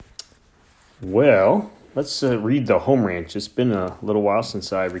Well, let's read The Home Ranch. It's been a little while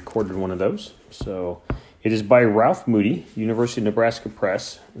since I recorded one of those. So it is by Ralph Moody, University of Nebraska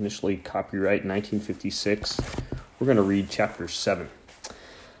Press, initially copyright 1956. We're going to read chapter 7.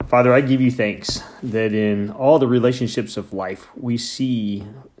 Father, I give you thanks that in all the relationships of life, we see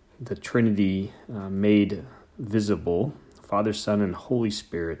the Trinity made visible, Father, Son, and Holy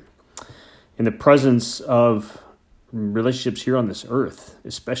Spirit, in the presence of relationships here on this earth,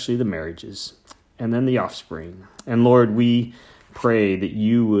 especially the marriages, and then the offspring. And Lord, we pray that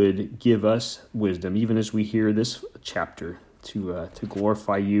you would give us wisdom, even as we hear this chapter, to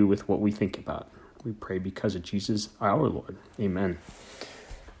glorify you with what we think about. We pray because of Jesus, our Lord. Amen.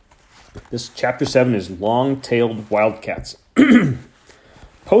 This chapter 7 is Long-Tailed Wildcats.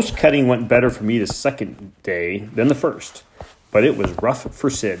 Post-cutting went better for me the second day than the first, but it was rough for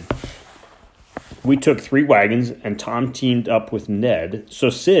Sid. We took 3 wagons, and Tom teamed up with Ned, so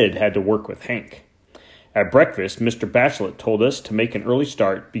Sid had to work with Hank. At breakfast, Mr. Bachelet told us to make an early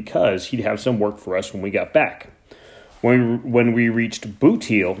start because he'd have some work for us when we got back. When we reached Boot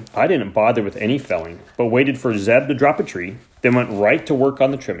Heel, I didn't bother with any felling, but waited for Zeb to drop a tree, then went right to work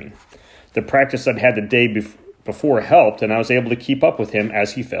on the trimming. The practice I'd had the day before helped, and I was able to keep up with him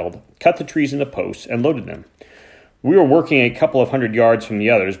as he felled, cut the trees into posts, and loaded them. We were working a couple of 100 yards from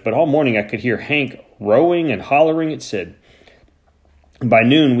the others, but all morning I could hear Hank rowing and hollering at Sid. By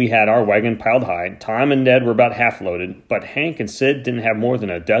noon, we had our wagon piled high. Tom and Ned were about half loaded, but Hank and Sid didn't have more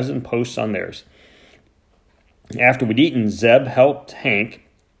than a dozen posts on theirs. After we'd eaten, Zeb helped Hank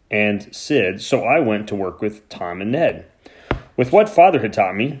and Sid, so I went to work with Tom and Ned. With what Father had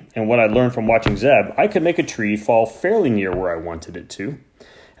taught me, and what I learned from watching Zeb, I could make a tree fall fairly near where I wanted it to.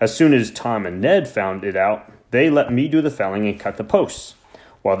 As soon as Tom and Ned found it out, they let me do the felling and cut the posts,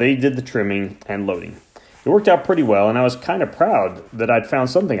 while they did the trimming and loading. It worked out pretty well, and I was kind of proud that I'd found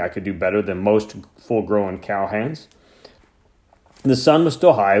something I could do better than most full-grown cow hands. The sun was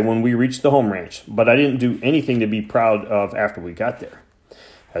still high when we reached the home ranch, but I didn't do anything to be proud of after we got there.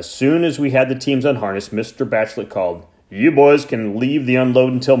 As soon as we had the teams unharnessed, Mr. Bachelet called, "You boys can leave the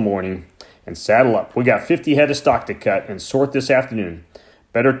unload until morning and saddle up. We got 50 head of stock to cut and sort this afternoon.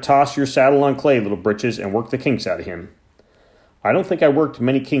 Better toss your saddle on Clay, little britches, and work the kinks out of him." I don't think I worked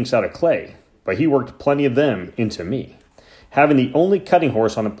many kinks out of Clay, but he worked plenty of them into me. Having the only cutting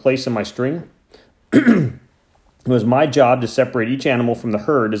horse on a place in my string, it was my job to separate each animal from the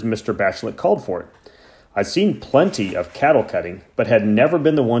herd as Mr. Bachelet called for it. I'd seen plenty of cattle cutting, but had never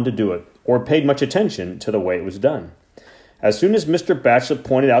been the one to do it, or paid much attention to the way it was done. As soon as Mr. Bachelet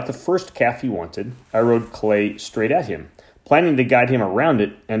pointed out the first calf he wanted, I rode Clay straight at him, planning to guide him around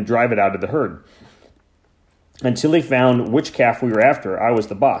it and drive it out of the herd. Until he found which calf we were after, I was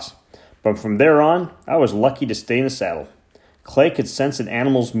the boss. But from there on, I was lucky to stay in the saddle. Clay could sense an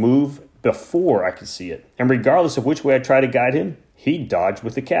animal's move before I could see it, and regardless of which way I tried to guide him, he dodged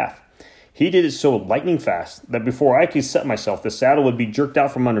with the calf. He did it so lightning fast that before I could set myself, the saddle would be jerked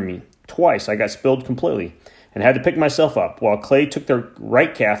out from under me. Twice I got spilled completely and had to pick myself up while Clay took the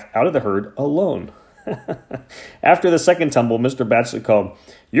right calf out of the herd alone. After the second tumble, Mr. Bachelet called,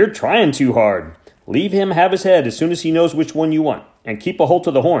 "You're trying too hard. Leave him have his head as soon as he knows which one you want, and keep a hold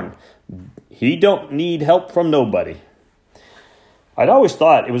to the horn. He don't need help from nobody." I'd always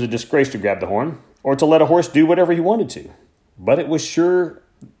thought it was a disgrace to grab the horn, or to let a horse do whatever he wanted to. But it was sure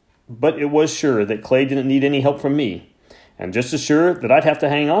that Clay didn't need any help from me, and just as sure that I'd have to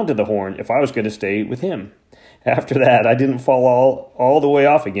hang on to the horn if I was going to stay with him. After that, I didn't fall all the way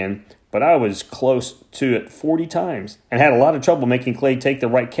off again, but I was close to it 40 times, and had a lot of trouble making Clay take the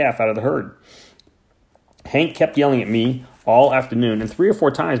right calf out of the herd. Hank kept yelling at me all afternoon, and 3 or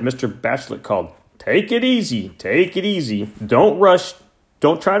 4 times Mr. Bachelet called, take it easy, don't rush,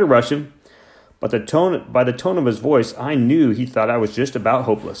 don't try to rush him." But by the tone of his voice, I knew he thought I was just about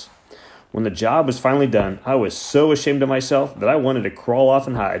hopeless. When the job was finally done, I was so ashamed of myself that I wanted to crawl off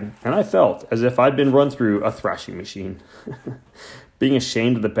and hide, and I felt as if I'd been run through a thrashing machine. Being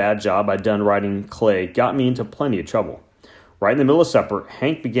ashamed of the bad job I'd done riding Clay got me into plenty of trouble. Right in the middle of supper,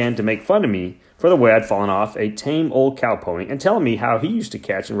 Hank began to make fun of me for the way I'd fallen off a tame old cow pony and telling me how he used to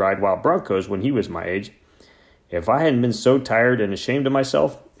catch and ride wild broncos when he was my age. If I hadn't been so tired and ashamed of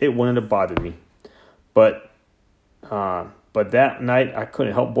myself, it wouldn't have bothered me. But that night I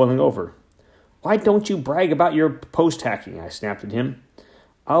couldn't help boiling over. "Why don't you brag about your post hacking?" I snapped at him.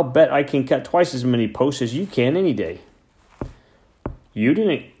 "I'll bet I can cut twice as many posts as you can any day." "You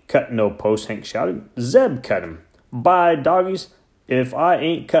didn't cut no posts," Hank shouted. "Zeb cut 'em. By doggies, if I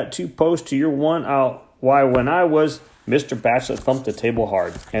ain't cut 2 posts to your one, when I was..." Mr. Bachelet thumped the table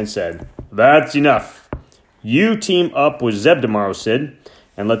hard and said, "That's enough. You team up with Zeb tomorrow, Sid,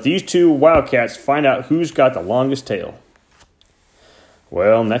 and let these two Wildcats find out who's got the longest tail.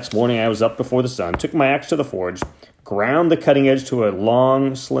 Well, next morning I was up before the sun, took my axe to the forge, ground the cutting edge to a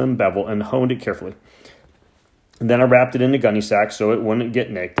long, slim bevel, and honed it carefully. And then I wrapped it in a gunny sack so it wouldn't get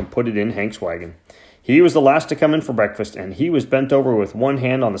nicked and put it in Hank's wagon. He was the last to come in for breakfast, and he was bent over with one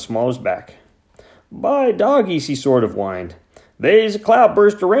hand on the small of his back. "By doggies," he sort of whined. "They's a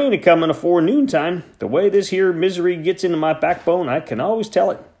cloudburst of rain a-comin' afore noontime. The way this here misery gets into my backbone, I can always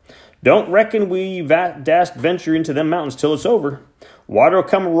tell it. Don't reckon we dast venture into them mountains till it's over. Water'll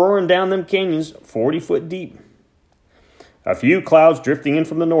come roaring down them canyons, 40 foot deep." "A few clouds drifting in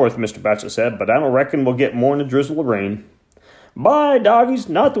from the north," Mr. Batchelor said, "but I don't reckon we'll get more'n a drizzle of rain." "By doggies,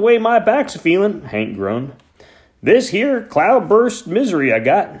 not the way my back's a-feelin'," Hank groaned. "This here cloudburst misery I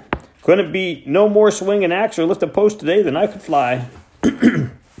got. Couldn't be no more swing an axe or lift a post today than I could fly."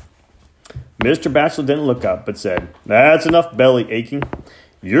 Mr. Batchelor didn't look up, but said, "That's enough belly aching.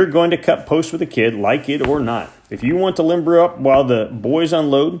 You're going to cut posts with a kid, like it or not. If you want to limber up while the boys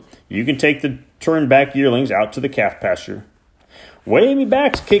unload, you can take the turn-back yearlings out to the calf pasture." "Way me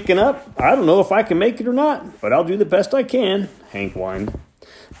back's kicking up. I don't know if I can make it or not, but I'll do the best I can," Hank whined.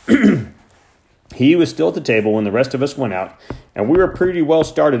 He was still at the table when the rest of us went out, and we were pretty well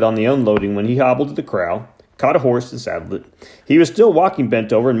started on the unloading when he hobbled to the corral, caught a horse, and saddled it. He was still walking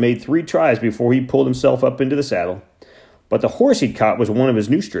bent over and made 3 tries before he pulled himself up into the saddle. But the horse he'd caught was one of his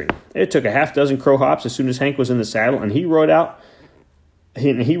new string. It took a half-dozen crow hops as soon as Hank was in the saddle, and he rode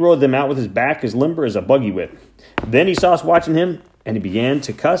them out with his back as limber as a buggy whip. Then he saw us watching him, and he began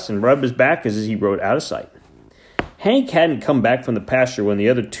to cuss and rub his back as he rode out of sight. Hank hadn't come back from the pasture when the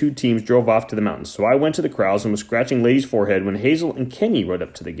other 2 teams drove off to the mountains, so I went to the corrals and was scratching Lady's forehead when Hazel and Kenny rode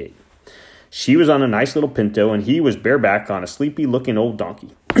up to the gate. She was on a nice little pinto, and he was bareback on a sleepy-looking old donkey.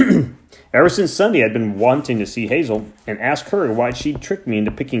 Ever since Sunday, I'd been wanting to see Hazel and ask her why she'd tricked me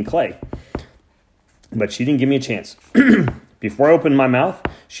into picking clay. But she didn't give me a chance. Before I opened my mouth,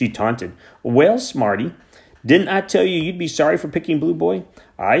 she taunted, "Well, Smarty, didn't I tell you you'd be sorry for picking Blue Boy?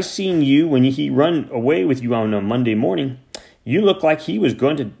 I seen you when he run away with you on a Monday morning. You looked like he was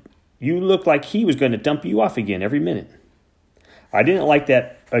going to dump you off again every minute." I didn't like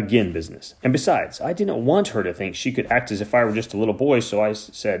that again business. And besides, I didn't want her to think she could act as if I were just a little boy, so I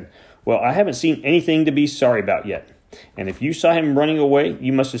said, "Well, I haven't seen anything to be sorry about yet. And if you saw him running away,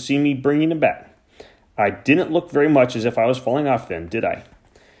 you must have seen me bringing him back. I didn't look very much as if I was falling off then, did I?"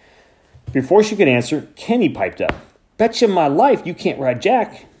 Before she could answer, Kenny piped up. "Betcha my life you can't ride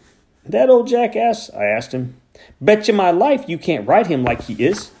Jack." "That old jackass?" I asked him. "Betcha my life you can't ride him like he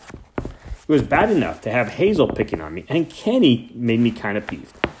is." It was bad enough to have Hazel picking on me, and Kenny made me kind of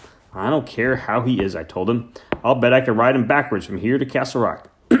peeved. "I don't care how he is," I told him. "I'll bet I could ride him backwards from here to Castle Rock."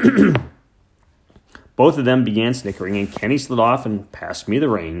 Both of them began snickering, and Kenny slid off and passed me the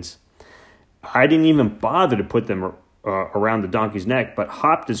reins. I didn't even bother to put them around the donkey's neck, but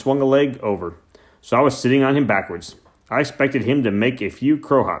hopped and swung a leg over. So I was sitting on him backwards. I expected him to make a few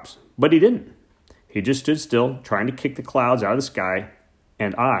crow hops, but he didn't. He just stood still, trying to kick the clouds out of the sky,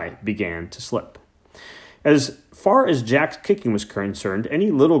 and I began to slip. As far as Jack's kicking was concerned,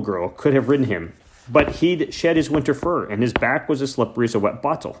 any little girl could have ridden him, but he'd shed his winter fur, and his back was as slippery as a wet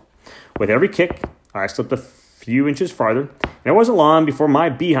bottle. With every kick, I slipped a few inches farther, and it wasn't long before my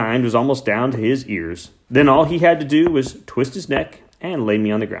behind was almost down to his ears. Then all he had to do was twist his neck and lay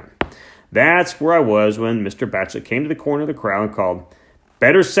me on the ground. That's where I was when Mr. Batchelor came to the corner of the corral and called,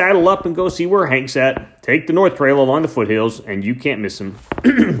 "Better saddle up and go see where Hank's at. Take the north trail along the foothills, and you can't miss him."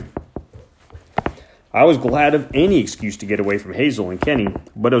 I was glad of any excuse to get away from Hazel and Kenny,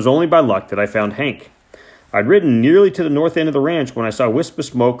 but it was only by luck that I found Hank. I'd ridden nearly to the north end of the ranch when I saw a wisp of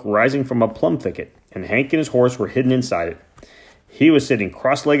smoke rising from a plum thicket, and Hank and his horse were hidden inside it. He was sitting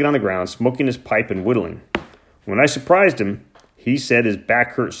cross-legged on the ground, smoking his pipe and whittling. When I surprised him, he said his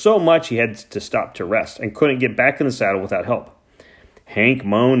back hurt so much he had to stop to rest and couldn't get back in the saddle without help. Hank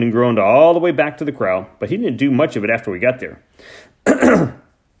moaned and groaned all the way back to the corral, but he didn't do much of it after we got there.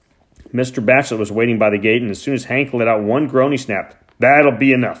 Mr. Batchelor was waiting by the gate, and as soon as Hank let out one groan, he snapped, "That'll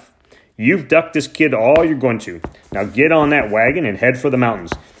be enough. You've ducked this kid all you're going to. Now get on that wagon and head for the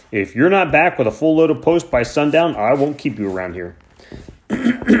mountains. If you're not back with a full load of posts by sundown, I won't keep you around here."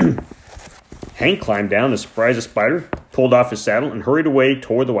 Hank climbed down to surprise a spider, pulled off his saddle, and hurried away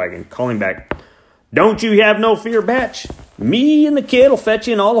toward the wagon, calling back, "Don't you have no fear, Batch. Me and the kid'll fetch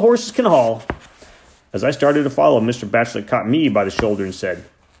you and all the horses can haul." As I started to follow, Mr. Batchelor caught me by the shoulder and said,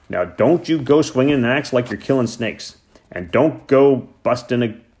 "Now don't you go swinging an axe like you're killing snakes. And don't go busting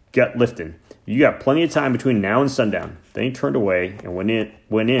a gut lifting. You got plenty of time between now and sundown." Then he turned away and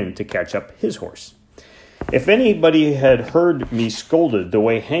went in to catch up his horse. If anybody had heard me scolded the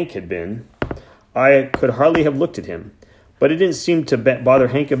way Hank had been, I could hardly have looked at him. But it didn't seem to bother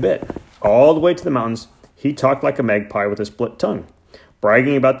Hank a bit. All the way to the mountains, he talked like a magpie with a split tongue,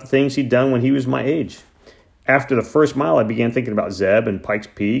 bragging about the things he'd done when he was my age. After the first mile, I began thinking about Zeb and Pike's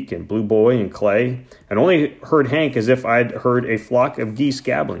Peak and Blue Boy and Clay, and only heard Hank as if I'd heard a flock of geese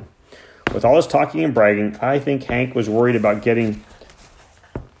gabbling. With all his talking and bragging, I think Hank was worried about getting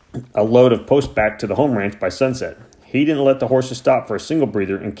a load of post back to the home ranch by sunset. He didn't let the horses stop for a single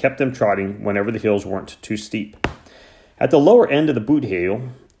breather and kept them trotting whenever the hills weren't too steep. At the lower end of the Boot Hill,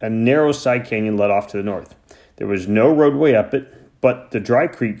 a narrow side canyon led off to the north. There was no roadway up it, but the dry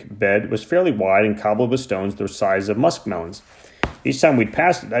creek bed was fairly wide and cobbled with stones the size of muskmelons. Each time we'd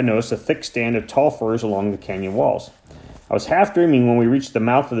passed it, I noticed a thick stand of tall firs along the canyon walls. I was half dreaming when we reached the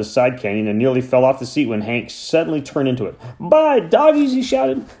mouth of the side canyon and nearly fell off the seat when Hank suddenly turned into it. "By doggies," he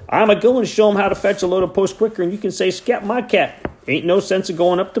shouted, "I'm a-going to show 'em how to fetch a load of post quicker, and you can say, 'Scat my cat.' Ain't no sense of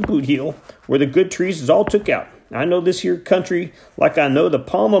going up to Boot Hill, where the good trees is all took out. I know this here country like I know the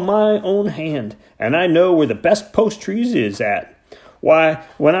palm of my own hand, and I know where the best post trees is at. Why,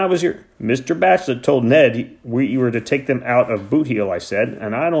 when I was here, Mr. Batchelor told Ned we were to take them out of Boot Hill," I said,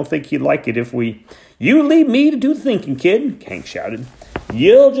 "and I don't think he'd like it if we—" "You leave me to do the thinking, kid," Hank shouted.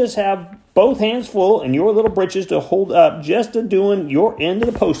 "You'll just have both hands full and your little britches to hold up just a doing your end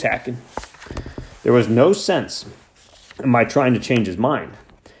of the post hacking." There was no sense in my trying to change his mind,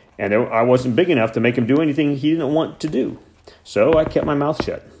 and I wasn't big enough to make him do anything he didn't want to do. So I kept my mouth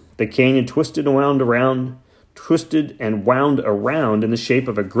shut. The canyon twisted and wound around in the shape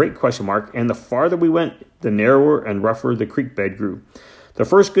of a great question mark, and the farther we went, the narrower and rougher the creek bed grew. The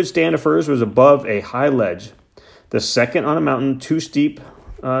first good stand of firs was above a high ledge, the second on a mountain too steep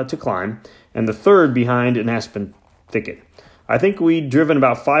to climb, and the third behind an aspen thicket. I think we'd driven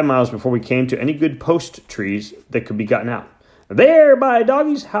about 5 miles before we came to any good post trees that could be gotten out. "There, by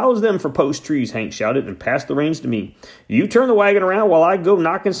doggies, how's them for post trees?" Hank shouted and passed the reins to me. "You turn the wagon around while I go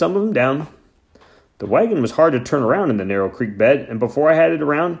knocking some of them down." The wagon was hard to turn around in the narrow creek bed, and before I had it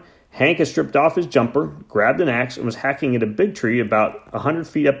around, Hank had stripped off his jumper, grabbed an axe, and was hacking at a big tree about 100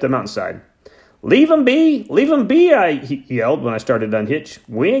 feet up the mountainside. "Leave 'em be! Leave 'em be!" he yelled when I started to unhitch.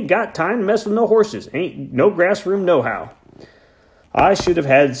 "We ain't got time to mess with no horses. Ain't no grass room nohow." I should have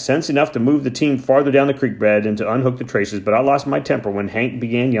had sense enough to move the team farther down the creek bed and to unhook the traces, but I lost my temper when Hank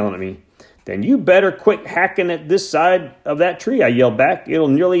began yelling at me. "Then you better quit hacking at this side of that tree," I yelled back. "It'll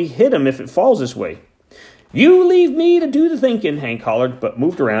nearly hit him if it falls this way." "You leave me to do the thinking," Hank hollered, but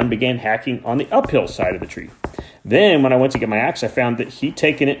moved around and began hacking on the uphill side of the tree. Then, when I went to get my axe, I found that he'd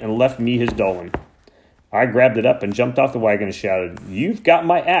taken it and left me his dull one. I grabbed it up and jumped off the wagon and shouted, "You've got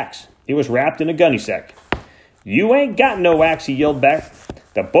my axe. It was wrapped in a gunny sack." "You ain't got no axe," he yelled back.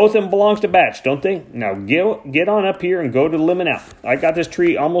 "The both of them belongs to Batch, don't they? Now get on up here and go to the limit out. I got this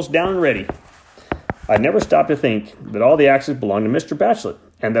tree almost down and ready." I never stopped to think that all the axes belonged to Mr. Batchelor,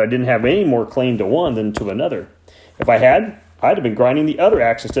 and that I didn't have any more claim to one than to another. If I had, I'd have been grinding the other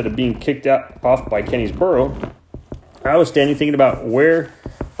axe instead of being kicked off by Kenny's burro. I was standing thinking about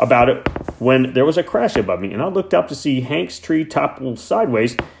it when there was a crash above me, and I looked up to see Hank's tree topple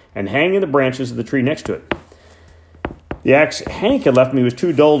sideways and hang in the branches of the tree next to it. The axe Hank had left me was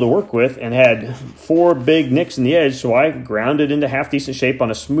too dull to work with and had 4 big nicks in the edge, so I ground it into half-decent shape on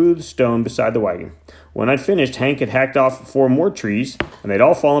a smooth stone beside the wagon. When I'd finished, Hank had hacked off 4 more trees, and they'd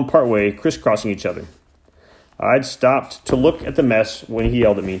all fallen partway, crisscrossing each other. I'd stopped to look at the mess when he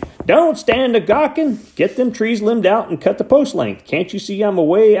yelled at me, "Don't stand a gawking! Get them trees limbed out and cut the post length. Can't you see I'm a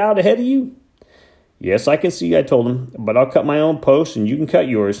way out ahead of you?" "Yes, I can see," I told him, "but I'll cut my own posts and you can cut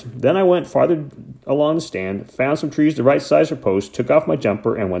yours." Then I went farther along the stand, found some trees the right size for posts, took off my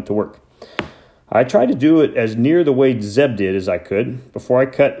jumper, and went to work. I tried to do it as near the way Zeb did as I could. Before I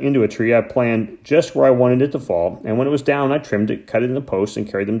cut into a tree, I planned just where I wanted it to fall, and when it was down, I trimmed it, cut it into posts, and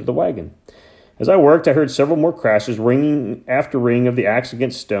carried them to the wagon. As I worked, I heard several more crashes, ringing after ring of the axe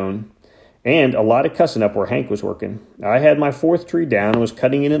against stone, and a lot of cussing up where Hank was working. I had my 4th tree down and was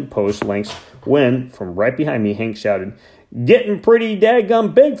cutting it in post lengths when, from right behind me, Hank shouted, "Getting pretty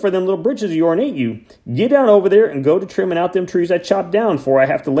daggum big for them little britches of yourn, ain't you? Get down over there and go to trimming out them trees I chopped down before I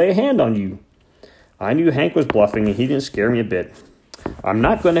have to lay a hand on you." I knew Hank was bluffing, and he didn't scare me a bit. "I'm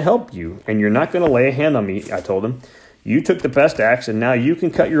not going to help you, and you're not going to lay a hand on me," I told him. "You took the best axe, and now you can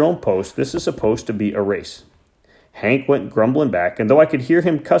cut your own post. This is supposed to be a race." Hank went grumbling back, and though I could hear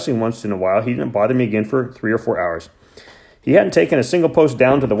him cussing once in a while, he didn't bother me again for 3 or 4 hours. He hadn't taken a single post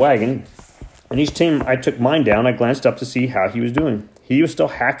down to the wagon, and each time I took mine down, I glanced up to see how he was doing. He was still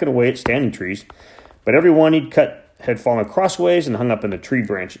hacking away at standing trees, but every one he'd cut had fallen crossways and hung up in the tree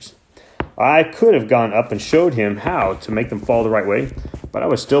branches. I could have gone up and showed him how to make them fall the right way, but I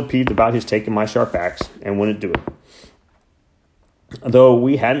was still peeved about his taking my sharp axe and wouldn't do it. Though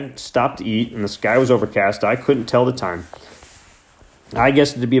we hadn't stopped to eat and the sky was overcast, I couldn't tell the time. I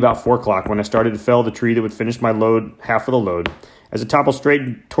guessed it to be about 4 o'clock when I started to fell the tree that would finish my load, half of the load. As I toppled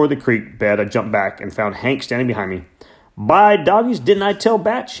straight toward the creek bed, I jumped back and found Hank standing behind me. "By doggies, didn't I tell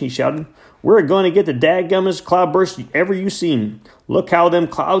Batch?" he shouted. "We're going to get the dadgummest cloudburst ever you seen. Look how them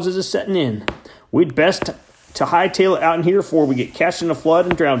clouds is setting in. We'd best to hightail it out in here before we get catched in a flood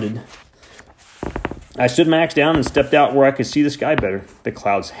and drowned." I stood my axe down and stepped out where I could see the sky better. The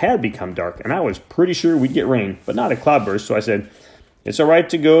clouds had become dark, and I was pretty sure we'd get rain, but not a cloudburst, so I said, "It's all right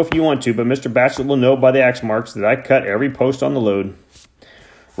to go if you want to, but Mr. Batchelor will know by the axe marks that I cut every post on the load."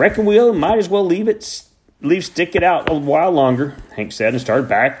 "Reckon we'll might as well stick it out a while longer," Hank said, and started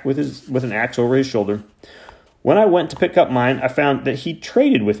back with an axe over his shoulder. When I went to pick up mine, I found that he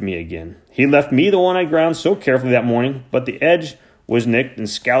traded with me again. He left me the one I ground so carefully that morning, but the edge was nicked and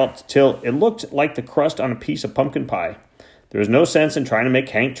scalloped till it looked like the crust on a piece of pumpkin pie. There was no sense in trying to make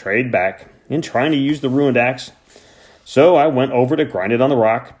Hank trade back, in trying to use the ruined axe. So I went over to grind it on the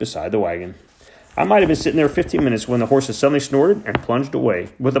rock beside the wagon. I might have been sitting there 15 minutes when the horses suddenly snorted and plunged away,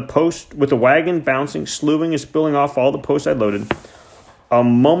 with the wagon bouncing, slewing, and spilling off all the posts I loaded. A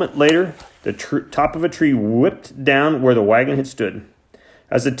moment later, the top of a tree whipped down where the wagon had stood.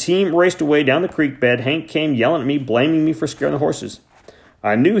 As the team raced away down the creek bed, Hank came yelling at me, blaming me for scaring the horses.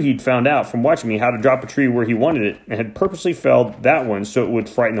 I knew he'd found out from watching me how to drop a tree where he wanted it, and had purposely felled that one so it would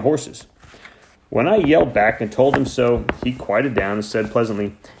frighten the horses. When I yelled back and told him so, he quieted down and said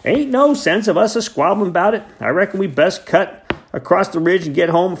pleasantly, "Ain't no sense of us a-squabbling about it. I reckon we best cut across the ridge and get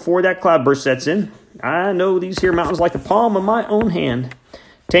home before that cloudburst sets in. I know these here mountains like the palm of my own hand.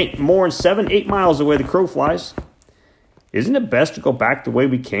 'Tain't more'n 7-8 miles away the crow flies." "Isn't it best to go back the way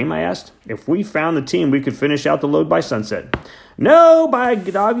we came?" I asked. "If we found the team, we could finish out the load by sunset." "No, by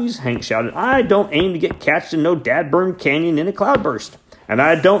doggies," Hank shouted. "I don't aim to get catched in no dadburn canyon in a cloudburst. And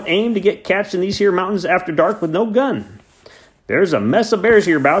I don't aim to get catched in these here mountains after dark with no gun. There's a mess of bears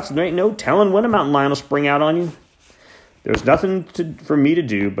hereabouts, and there ain't no telling when a mountain lion will spring out on you." There was nothing for me to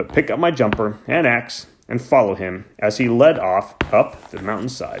do but pick up my jumper and axe and follow him as he led off up the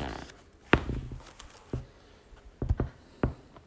mountainside.